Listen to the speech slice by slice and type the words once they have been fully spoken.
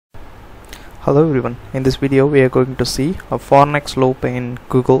Hello everyone, in this video we are going to see a for next loop in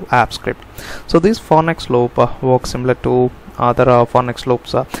Google Apps Script. So this for next loop works similar to other for next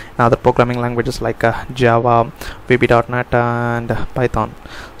loops in other programming languages like Java, VB.NET and Python.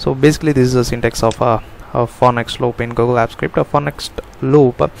 So basically this is the syntax of a for next loop in Google Apps Script. A for next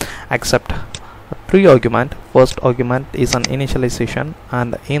loop accept three argument. First argument is an initialization,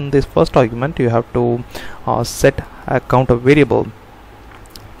 and in this first argument you have to set a counter variable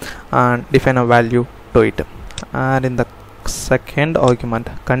and define a value to it, and in the second argument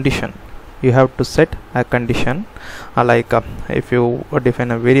condition you have to set a condition if you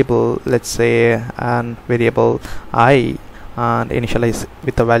define a variable, let's say an variable I, and initialize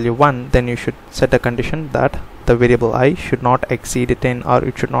with the value 1, then you should set a condition that the variable I should not exceed 10, or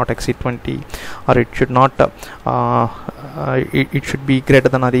it should not exceed 20, or it should not it should be greater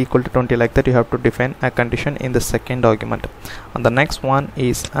than or equal to 20. Like that you have to define a condition in the second argument. And the next one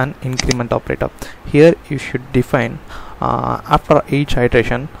is an increment operator. Here you should define after each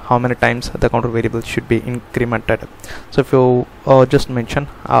iteration how many times the counter variable should be incremented. So if you just mention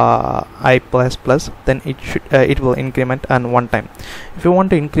I plus plus, then it will increment and one time. If you want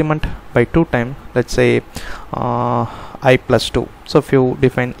to increment by 2 times, let's say I plus 2, so if you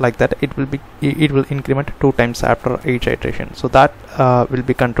define like that, it will increment 2 times after each iteration. So that will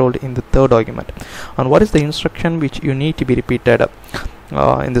be controlled in the third argument. And what is the instruction which you need to be repeated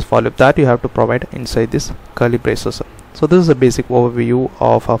in this for loop, that you have to provide inside this curly braces. So this is a basic overview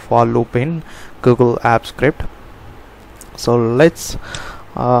of a for loop in Google Apps Script. So let's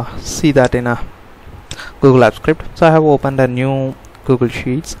see that in a Google Apps Script. So I have opened a new Google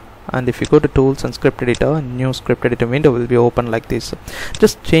Sheets, and if you go to tools and script editor, a new script editor window will be open like this.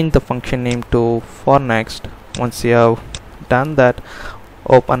 Just change the function name to for next. Once you have done that,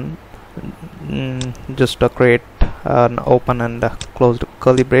 open just create an open and closed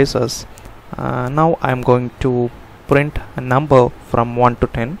curly braces. Now I'm going to print a number from 1 to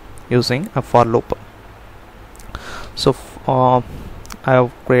 10 using a for loop. So I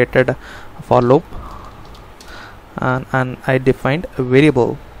have created a for loop, and I defined a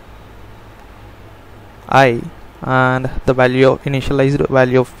variable I, and the value of initialized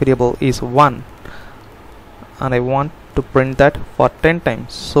value of variable is 1, and I want to print that for 10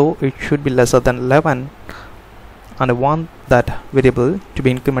 times, so it should be lesser than 11, and I want that variable to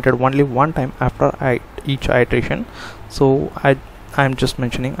be incremented only one time after each iteration. So I'm just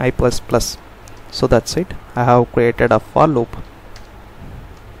mentioning I plus plus. So that's it, I have created a for loop.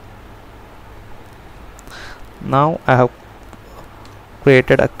 Now I have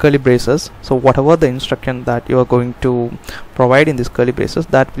created a curly braces, so whatever the instruction that you are going to provide in this curly braces,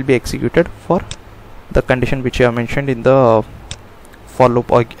 that will be executed for the condition which you have mentioned in the for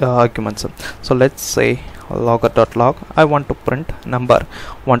loop arguments. So let's say logger.log, I want to print number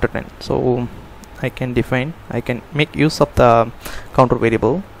 1 to 10. So I can make use of the counter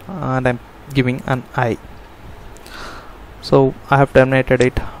variable, and I'm giving an I. So I have terminated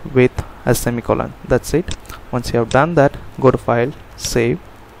it with a semicolon. That's it. Once you have done that, go to file, save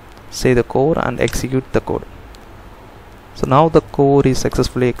the code and execute the code. So now the code is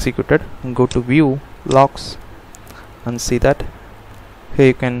successfully executed. Go to view logs and see that here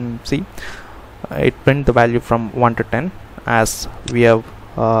you can see it print the value from 1 to 10 as we have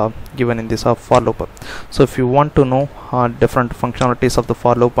given in this for loop. So if you want to know different functionalities of the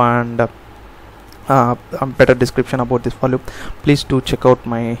for loop and a better description about this for loop, please do check out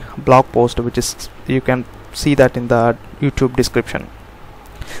my blog post, which is, you can see that in the YouTube description.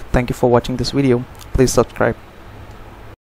 Thank you for watching this video. Please subscribe.